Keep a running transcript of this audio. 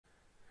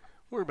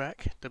We're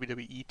back,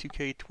 WWE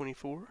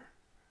 2K24.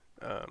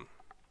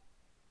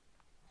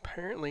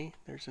 Apparently,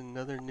 there's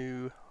another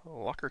new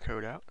locker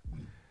code out.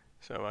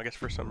 So I guess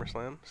for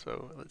SummerSlam.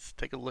 So let's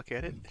take a look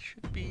at it. It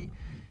should be.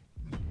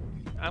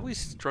 I always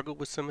struggle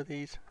with some of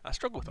these. I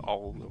struggle with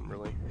all of them,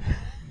 really.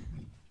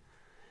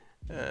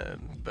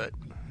 But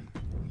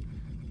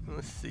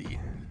let's see.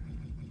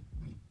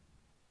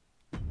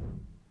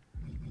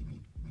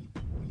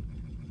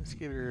 Let's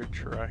give it a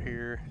try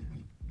here.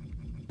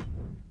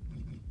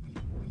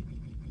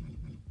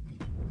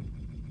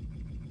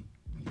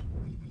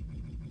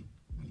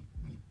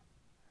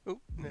 Oh,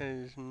 that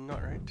is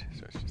not right.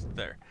 So it's just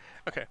there.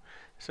 Okay,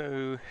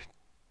 so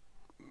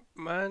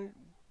mine,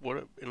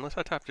 unless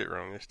I typed it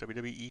wrong, it's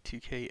WWE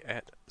 2K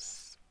at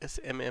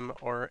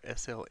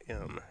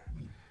SMMRSLM.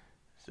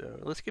 So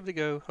let's give it a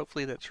go.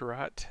 Hopefully that's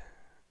right.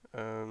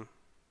 And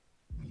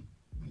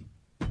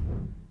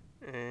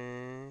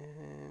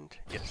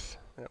yes,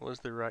 that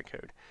was the right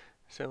code.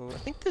 So I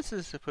think this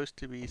is supposed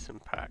to be some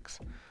packs.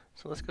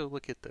 So let's go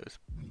look at those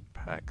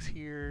packs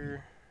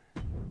here.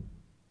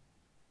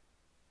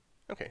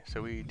 Okay,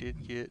 so we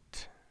did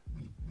get,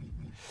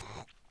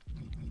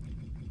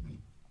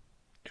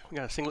 we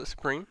got a Singlet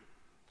Supreme,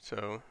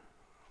 so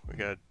we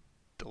got a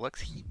Deluxe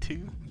Heat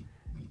 2,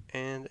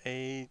 and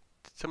a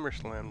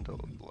SummerSlam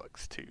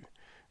Deluxe 2. So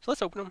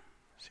let's open them,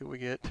 see what we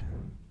get.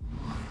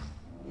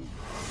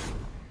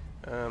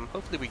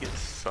 Hopefully we get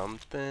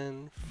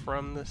something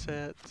from the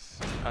sets.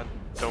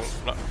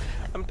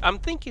 I'm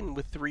thinking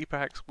with 3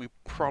 packs, we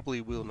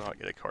probably will not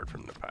get a card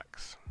from the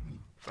packs.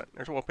 But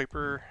there's a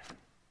wallpaper,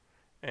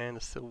 and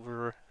a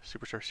silver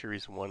Superstar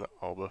Series 1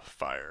 Alba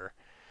Fire.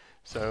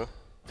 So,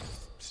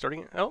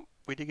 starting, oh,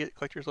 we did get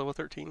Collector's Level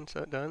 13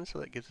 done, so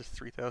that gives us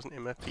 3,000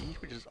 MFP,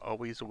 which is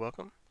always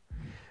welcome.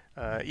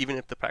 Even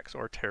if the packs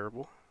are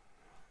terrible.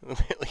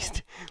 at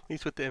least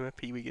with the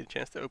MFP we get a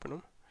chance to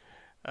open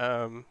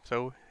them.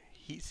 So,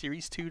 Heat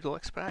Series 2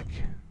 Deluxe Pack.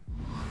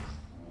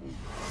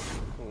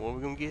 What are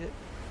we going to get?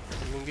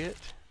 What are we going to get?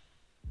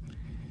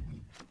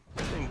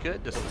 Nothing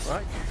good, doesn't look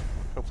like.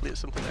 Hopefully it's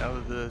something out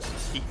of the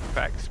Heat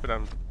packs, but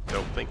I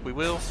don't think we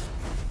will.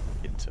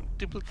 Get some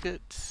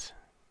duplicates,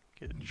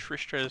 get a Trish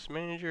Stratus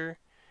Manager,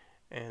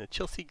 and a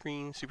Chelsea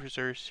Green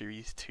Superstar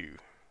Series 2.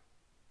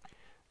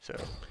 So,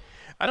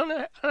 I don't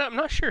know, I'm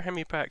not sure how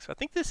many packs. I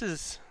think this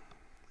is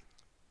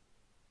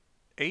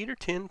 8 or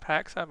 10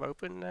 packs I've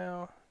opened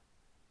now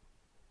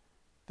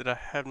that I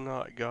have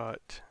not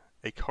got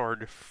a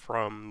card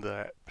from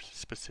that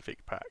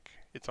specific pack.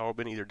 It's all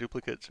been either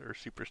duplicates or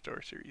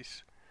Superstar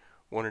Series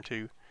 1 or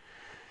 2.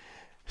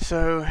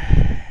 So,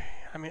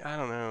 I mean, I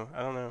don't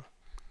know.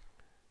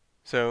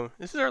 So,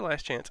 this is our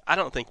last chance. I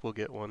don't think we'll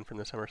get one from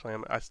the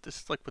SummerSlam.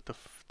 This is like with the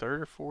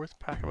 3rd or 4th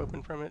pack I've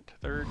opened from it.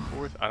 3rd,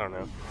 4th, I don't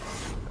know.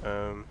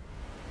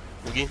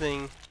 We'll get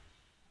anything.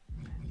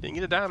 Didn't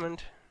get a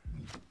diamond.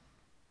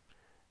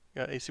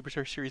 Got a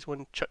Superstar Series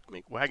 1 Chuck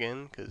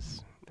McWagon,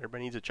 because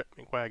everybody needs a Chuck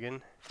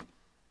McWagon.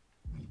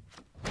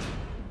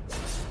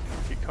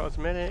 Get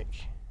cosmetic.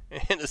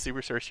 And a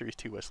Superstar Series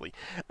 2 Wesley.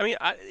 I mean,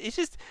 it's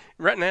just,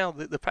 right now,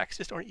 the packs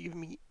just aren't giving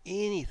me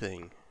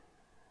anything.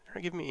 They're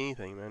not giving me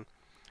anything, man.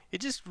 It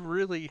just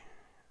really,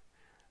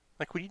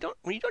 like, when you don't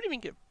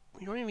even get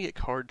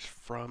cards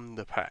from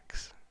the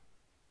packs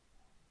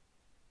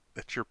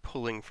that you're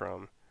pulling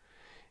from,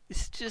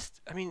 it's just,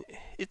 I mean,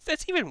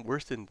 that's even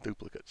worse than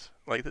duplicates.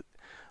 Like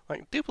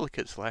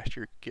duplicates last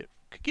year could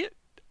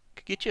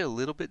get you a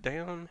little bit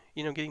down,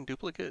 you know, getting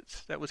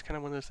duplicates. That was kind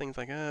of one of those things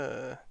like,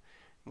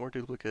 more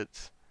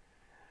duplicates.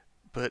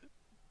 But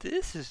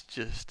this is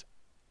just,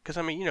 because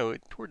I mean, you know,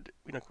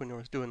 when I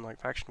was doing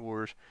like Faction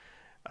Wars,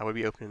 I would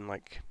be opening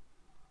like,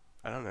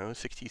 I don't know,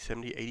 60,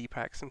 70, 80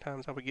 packs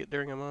sometimes I would get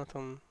during a month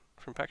from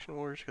Faction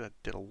Wars, because I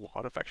did a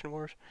lot of Faction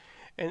Wars.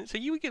 And so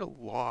you would get a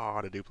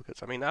lot of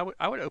duplicates. I mean, I would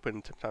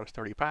open sometimes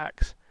 30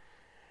 packs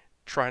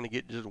trying to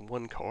get just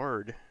one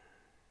card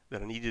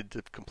that I needed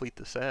to complete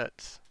the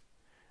sets.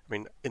 I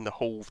mean, in the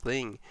whole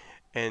thing.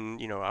 And,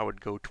 you know, I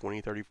would go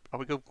 20, 30, I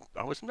would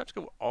sometimes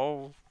go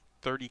all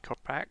 30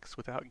 packs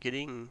without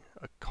getting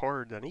a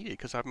card that I needed,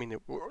 because I mean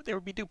there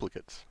would be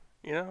duplicates,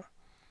 you know,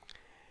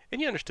 and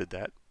you understood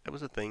that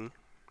was a thing,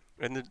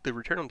 and the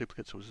return on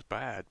duplicates was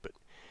bad. But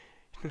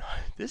you know,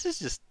 this is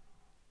just,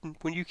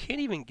 when you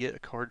can't even get a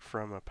card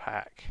from a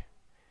pack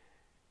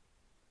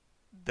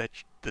that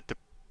the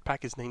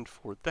pack is named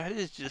for, that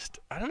is just,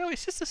 I don't know,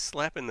 it's just a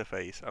slap in the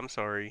face. I'm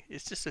sorry,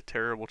 it's just a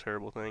terrible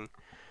thing.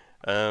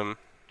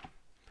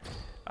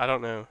 I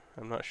don't know.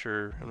 I'm not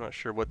sure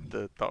what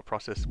the thought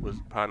process was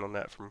behind on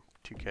that from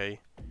 2K.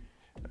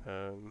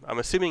 I'm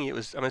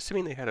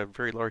assuming they had a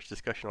very large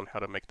discussion on how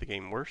to make the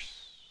game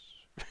worse.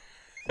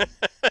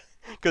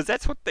 Because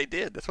that's what they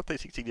did. That's what they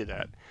succeeded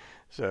at.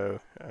 So,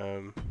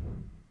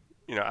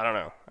 you know, I don't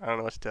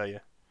know what to tell you.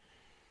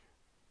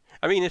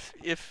 I mean,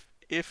 if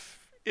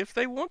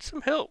they want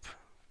some help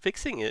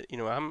fixing it, you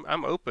know,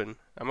 I'm open.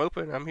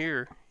 I'm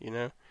here. You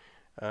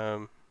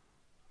know.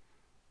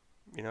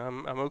 You know,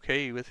 I'm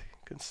okay with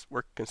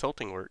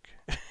consulting work.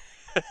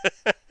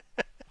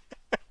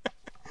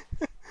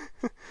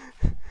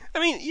 I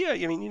mean, yeah,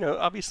 I mean,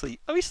 obviously,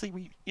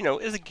 we,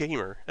 as a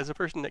gamer, as a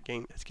person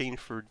that's gamed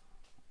for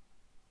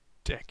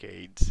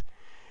decades,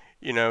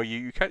 you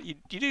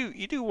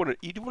do want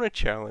a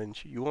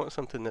challenge. You want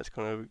something that's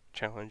going to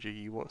challenge you.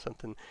 You want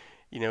something,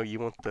 you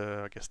want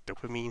the, I guess,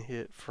 dopamine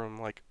hit from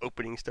like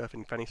opening stuff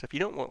and finding stuff. You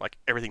don't want like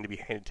everything to be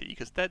handed to you,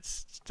 because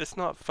that's just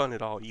not fun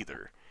at all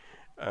either.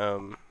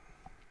 Um,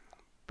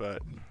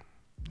 but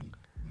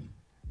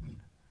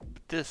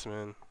this,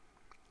 man,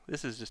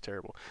 this is just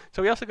terrible.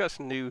 So we also got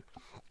some new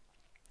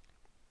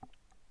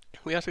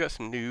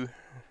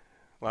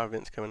live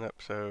events coming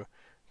up. So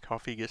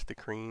coffee gets the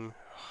cream.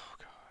 Oh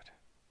God,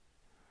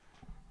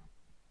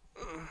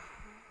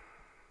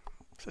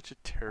 such a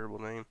terrible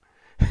name.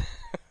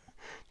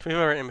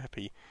 24-hour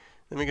MVP.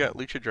 Then we got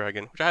Lucha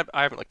Dragon, which I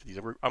haven't looked at these.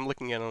 I'm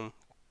looking at them.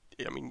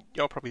 I mean,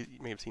 y'all probably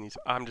may have seen these.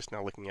 I'm just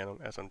now looking at them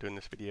as I'm doing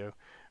this video.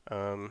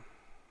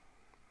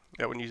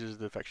 That one uses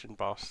the Faction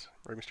Boss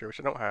Rey Mysterio, which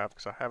I don't have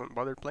because I haven't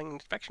bothered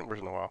playing Faction Wars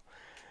in a while.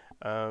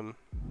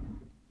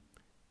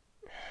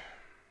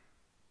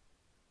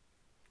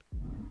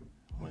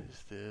 What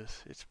is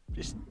this? It's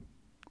just, in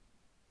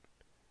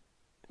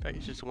fact,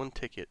 it's just one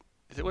ticket.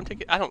 Is it one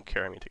ticket? I don't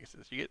care how many tickets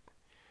it is. You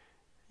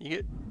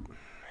get.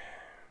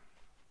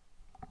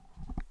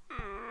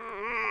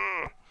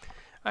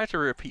 I have to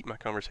repeat my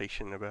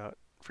conversation about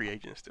free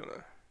agents, don't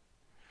I?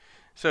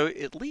 So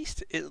at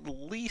least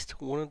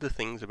one of the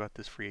things about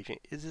this free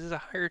agent is it is a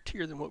higher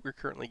tier than what we're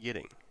currently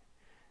getting.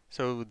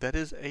 So that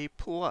is a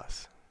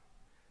plus.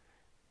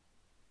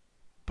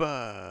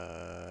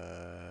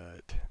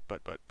 But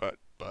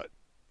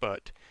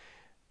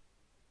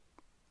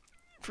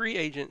free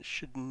agents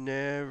should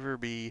never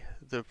be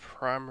the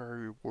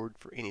primary reward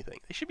for anything.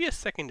 They should be a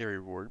secondary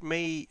reward.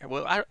 I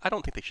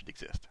don't think they should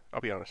exist.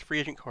 I'll be honest. Free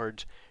agent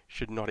cards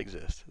should not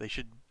exist. They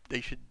should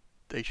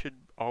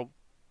all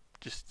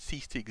just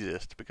cease to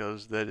exist,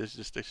 because that is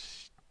just a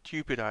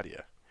stupid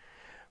idea.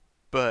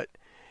 But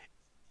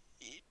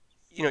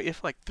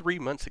if like 3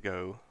 months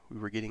ago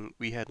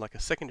we had like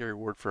a secondary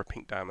reward for a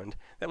pink diamond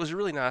that was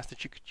really nice,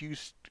 that you could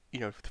use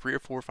 3 or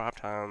 4 or 5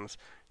 times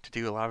to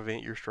do a live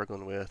event you're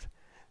struggling with,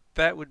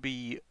 that would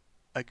be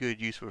a good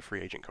use of a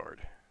free agent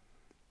card.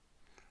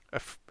 A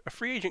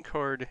free agent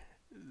card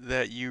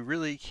that you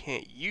really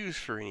can't use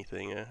for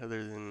anything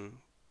other than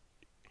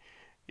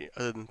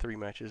 3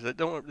 matches, that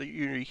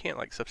you can't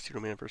like substitute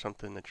them in for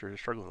something that you're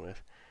struggling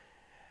with,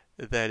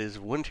 that is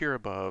one tier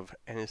above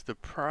and is the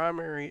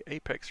primary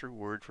Apex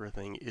reward for a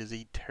thing, is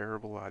a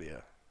terrible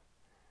idea.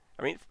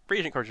 I mean, free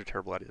agent cards are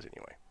terrible ideas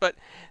anyway. But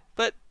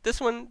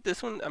this one,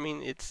 I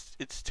mean,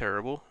 it's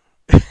terrible.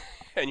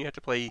 And you have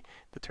to play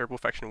the terrible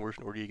Faction Wars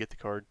in order to get the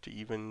card to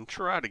even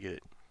try to get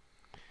it.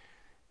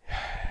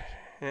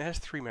 And it has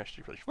 3 match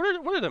stipulations.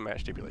 What are the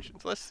match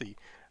stipulations? Let's see.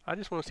 I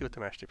just want to see what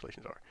the match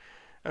stipulations are.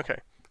 Okay.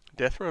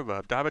 Death from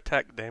above. Dive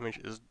attack damage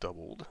is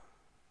doubled.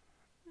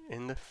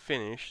 In the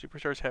finish,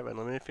 superstars have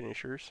unlimited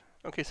finishers.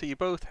 Okay, so you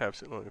both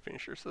have unlimited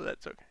finishers, so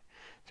that's okay.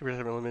 Superstars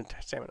have unlimited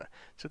stamina.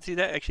 So see,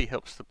 that actually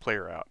helps the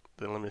player out,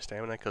 the unlimited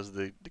stamina, because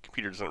the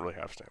computer doesn't really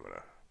have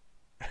stamina.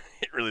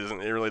 It really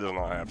does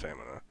not have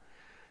stamina.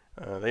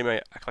 They may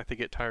act like they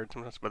get tired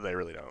sometimes, but they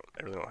really don't.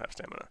 They really don't have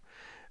stamina.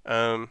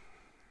 And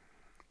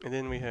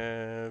then we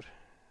have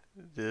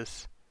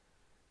this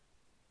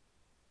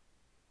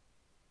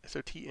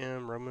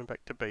SOTM Roman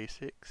back to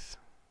basics.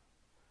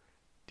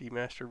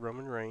 Demastered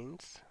Roman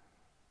Reigns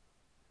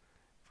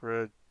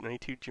for a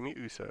 92 Jimmy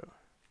Uso.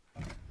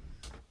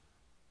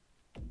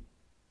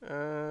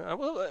 I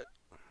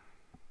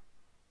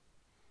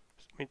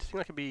mean, it seems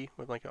like it'd be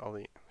with like all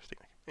the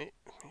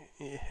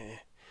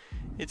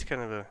it's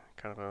kind of a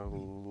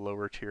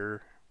lower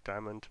tier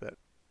diamond to that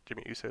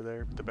Jimmy Uso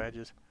there with the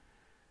badges.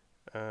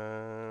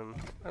 I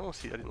don't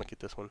see. I didn't look at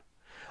this one.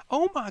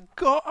 Oh my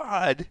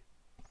God!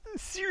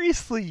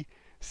 Seriously,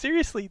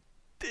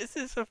 this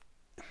is a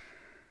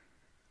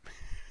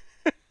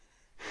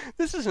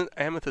this is an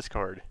amethyst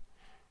card.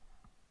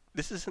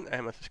 This is an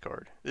amethyst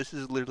card. This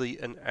is literally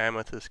an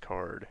amethyst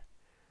card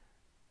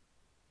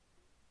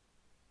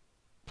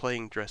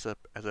playing dress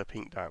up as a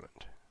pink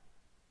diamond.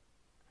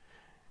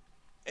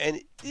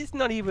 And it's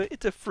not even,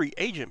 it's a free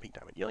agent pink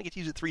diamond. You only get to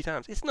use it 3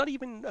 times. It's not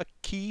even a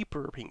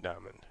keeper pink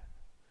diamond.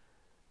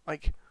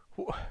 Like,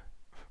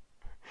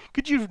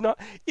 could you have not,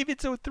 if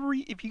it's a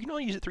 3, if you can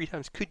only use it 3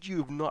 times, could you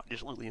have not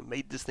just literally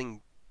made this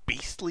thing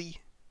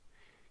beastly?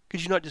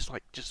 Could you not just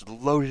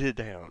loaded it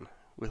down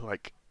with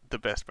like the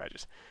best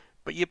badges?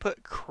 But you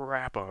put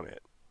crap on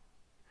it.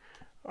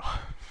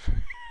 Oh.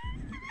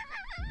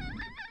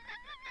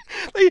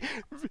 Like,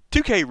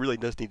 2K really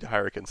does need to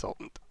hire a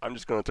consultant. I'm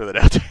just going to throw that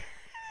out there.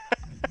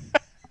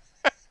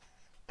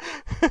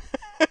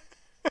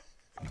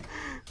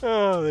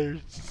 Oh, they're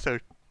so,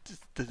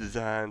 just the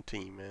design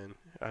team, man.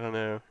 I don't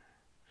know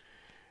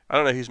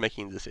who's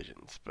making the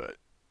decisions, but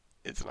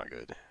it's not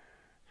good.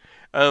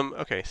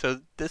 Okay, so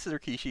this is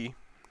Rikishi.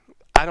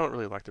 I don't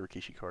really like the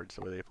Rikishi cards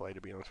the way they play,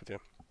 to be honest with you.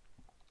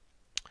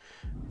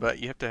 But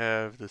you have to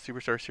have the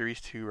Superstar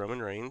Series 2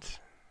 Roman Reigns.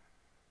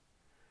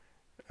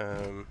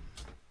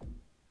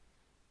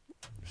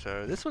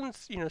 So this one's,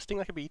 Sting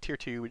like a B tier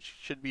 2, which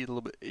should be a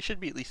little bit. It should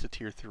be at least a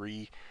tier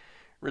 3.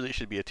 Really, it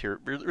should be a tier.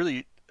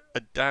 Really,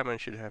 a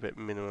diamond should have at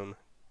minimum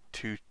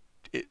two.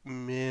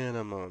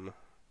 Minimum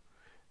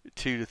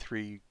 2 to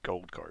 3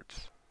 gold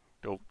cards,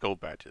 gold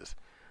badges.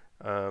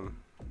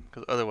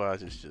 Because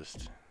otherwise it's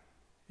just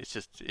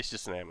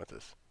an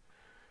amethyst.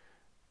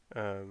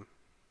 So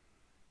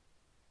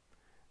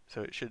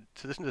it should.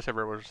 So this one does have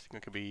rubber.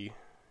 It could be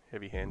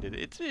heavy-handed.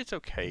 It's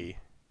okay.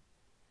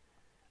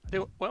 I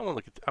want to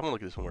look at. I want to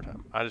look at this one more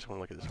time. I just want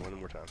to look at this one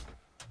more time.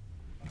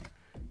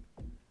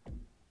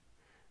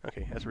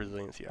 Okay, that's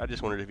resiliency. I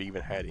just wondered if he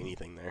even had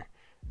anything there.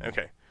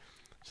 Okay.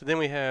 So then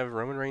we have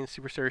Roman Reigns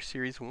Superstar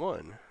Series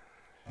 1.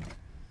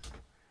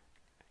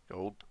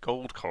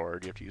 Gold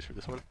card you have to use for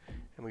this one.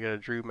 And we got a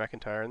Drew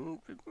McIntyre. And,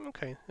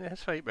 okay, it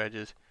has fight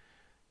badges.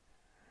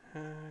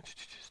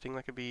 Sting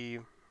like a bee.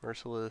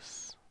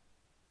 Merciless.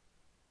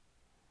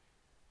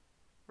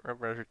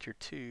 Rob Rouser tier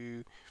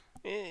 2.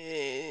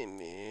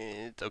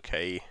 It's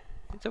okay.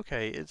 It's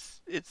okay.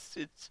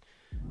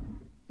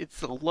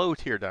 It's a low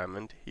tier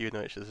diamond, even though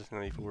it's just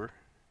 94.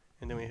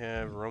 And then we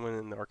have Roman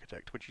and the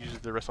Architect, which uses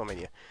the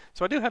WrestleMania.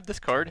 So I do have this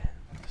card.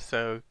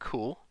 So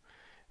cool.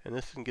 And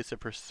this one gets a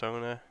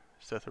Persona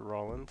Seth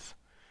Rollins.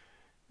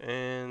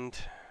 And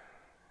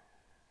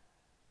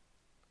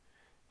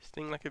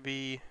Sting like a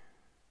bee.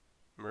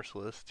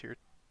 Merciless tier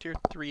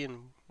 3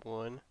 and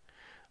 1.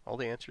 All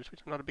the answers, which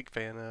I'm not a big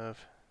fan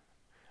of.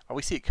 I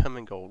always see it come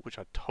in gold, which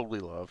I totally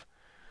love.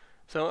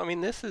 So I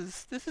mean, this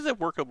is a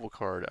workable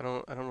card. I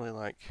don't really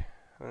like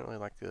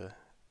the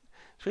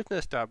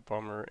Swiftness, Dive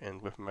Bomber,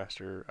 and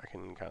Whipmaster. I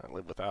can kind of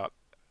live without.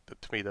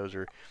 To me, those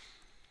are.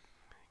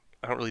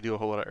 I don't really do a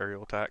whole lot of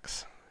aerial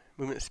attacks.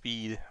 Movement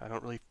speed. I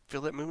don't really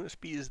feel that movement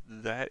speed is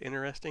that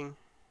interesting.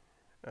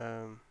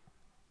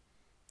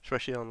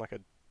 Especially on like a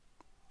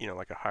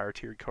higher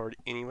tiered card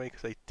anyway,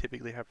 because they're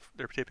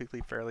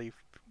typically fairly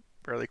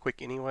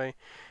quick anyway,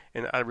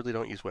 and I really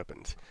don't use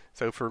weapons.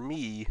 So for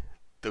me,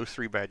 those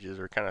 3 badges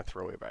are kind of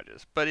throwaway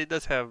badges. But it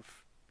does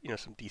have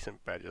some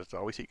decent badges. I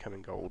always see it come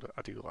in gold.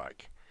 I do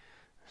like.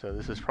 So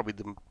this is probably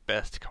the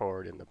best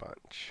card in the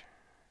bunch.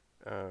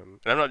 And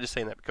I'm not just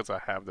saying that because I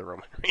have the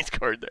Roman Reigns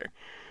card there.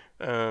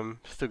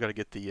 Still got to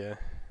get the. I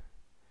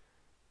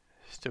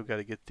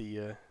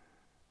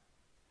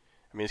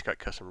mean, it's got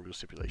custom rule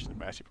stipulations and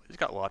match stipulations. It's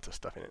got lots of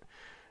stuff in it.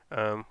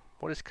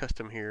 What is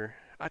custom here?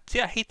 I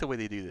hate the way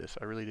they do this.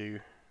 I really do.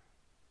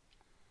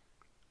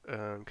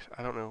 'Cause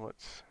I don't know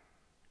what's.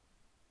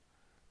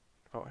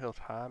 Vault Health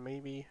High,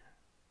 maybe?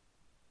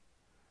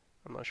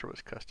 I'm not sure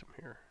what's custom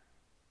here.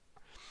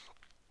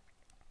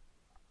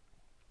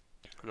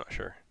 I'm not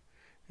sure.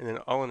 And then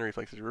all in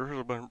reflexes,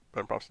 reversal button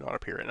prompts do not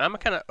appear. And I'm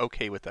kind of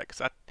okay with that,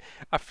 because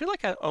I feel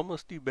like I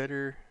almost do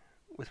better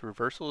with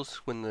reversals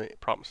when the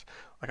prompts,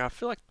 like I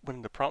feel like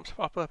when the prompts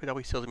pop up, it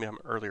always tells me I'm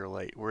early or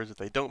late. Whereas if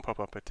they don't pop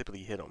up, I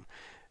typically hit them.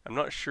 I'm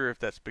not sure if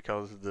that's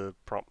because the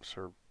prompts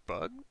are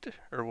bugged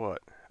or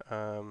what.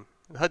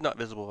 The HUD not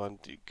visible. I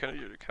kind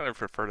of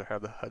prefer to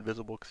have the HUD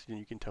visible because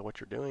you can tell what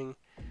you're doing.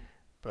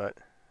 But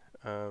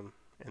and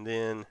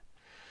then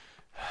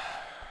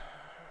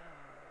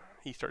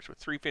he starts with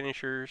 3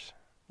 finishers,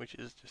 which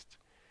is just,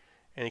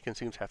 and he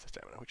consumes half the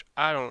stamina, which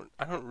I don't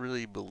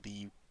really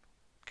believe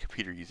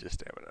computer uses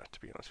stamina, to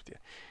be honest with you.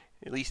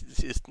 At least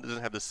it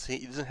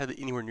doesn't have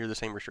anywhere near the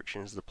same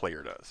restrictions as the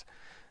player does.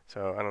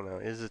 So I don't know.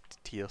 Is it a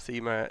TLC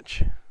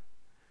match?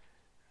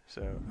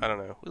 So I don't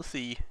know. We'll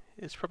see.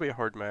 It's probably a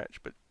hard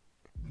match, but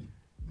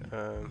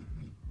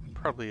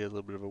probably a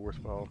little bit of a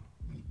worthwhile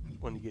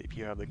one to get if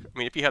you have the. I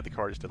mean, if you have the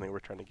card, it's definitely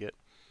worth trying to get.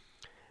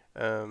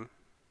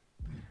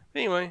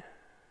 Anyway,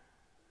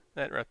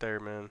 that right there,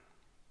 man.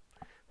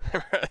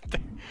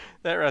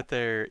 that right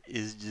there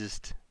is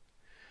just.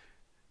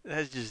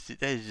 That is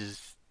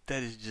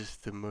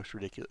just the most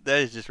ridiculous. That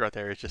is just right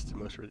there. It's just the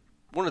most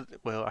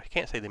well, I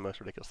can't say the most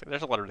ridiculous thing.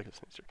 There's a lot of ridiculous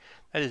things.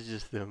 That is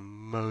just the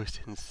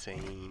most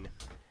insane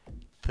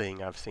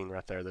thing I've seen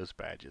right there. Those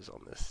badges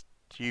on this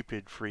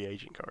stupid free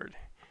agent card.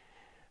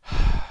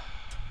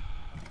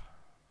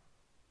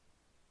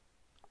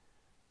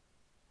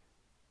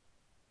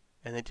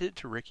 And they did it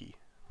to Ricky.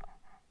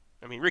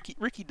 I mean,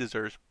 Ricky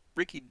deserves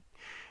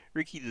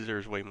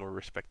way more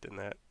respect than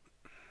that.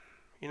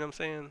 You know what I'm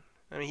saying?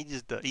 I mean,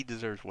 he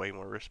deserves way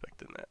more respect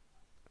than that.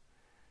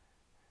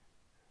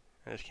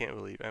 I just can't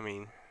believe. I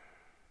mean,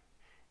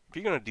 if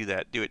you're gonna do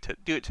that, do it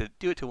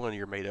to one of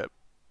your made up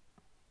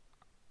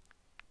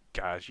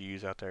guys you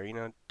use out there. You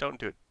know, don't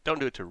do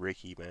it to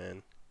Ricky,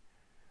 man.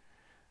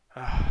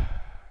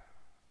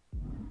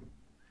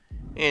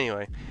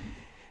 Anyway,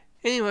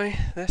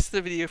 that's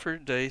the video for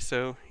today.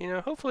 So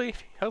hopefully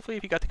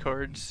if you got the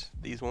cards,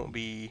 these won't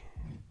be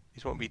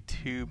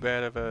too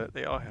bad of a.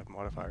 They all have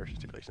modifiers and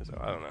stipulations, so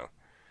I don't know.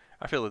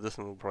 I feel that this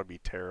one will probably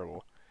be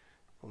terrible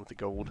with the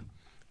gold.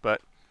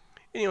 But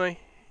anyway,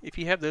 if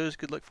you have those,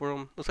 good luck for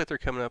them. Looks like they're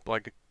coming up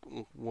like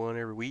one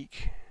every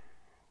week.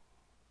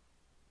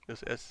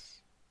 This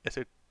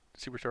SO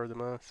Superstar of the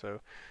Month,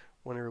 so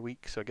one every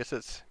week. So I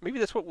guess maybe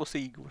that's what we'll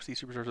see. We'll see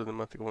Superstars of the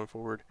Month going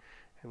forward.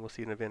 and we'll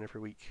see an event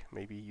every week,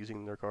 maybe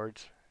using their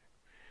cards.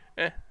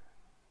 Eh,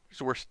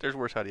 there's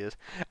worse ideas.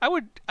 I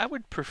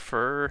would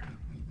prefer.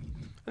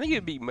 I think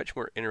it'd be much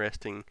more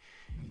interesting.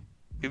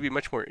 It'd be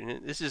much more.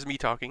 This is me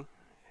talking.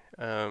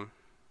 Um,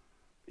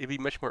 it'd be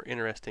much more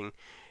interesting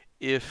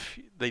if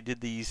they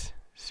did these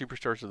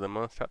superstars of the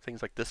month type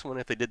things like this one.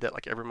 If they did that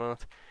like every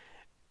month,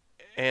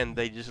 and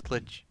they just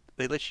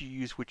let you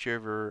use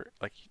whichever,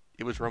 like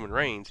it was Roman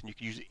Reigns, and you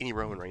could use any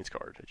Roman Reigns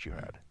card that you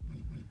had.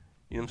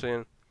 You know what I'm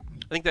saying?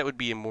 I think that would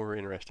be more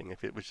interesting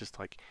if it was just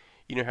like,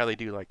 you know how they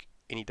do like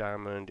any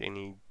diamond,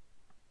 any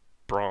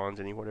bronze,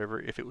 any whatever.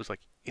 If it was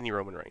like any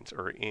Roman Reigns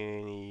or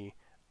any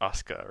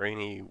Asuka or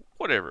any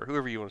whatever,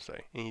 whoever you want to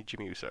say, any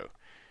Jimmy Uso,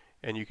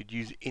 and you could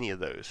use any of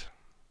those.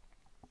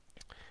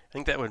 I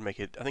think that would make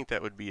it. I think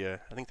that would be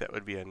a. I think that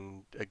would be a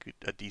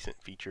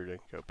decent feature to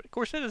go. But of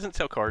course, that doesn't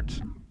sell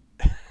cards,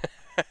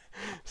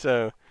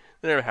 so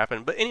that never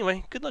happened. But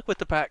anyway, good luck with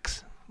the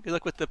packs. Good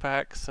luck with the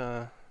packs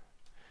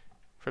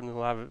from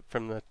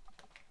the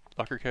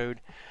locker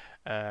code.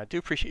 I do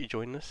appreciate you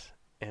joining us,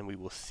 and we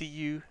will see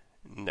you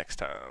next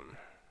time.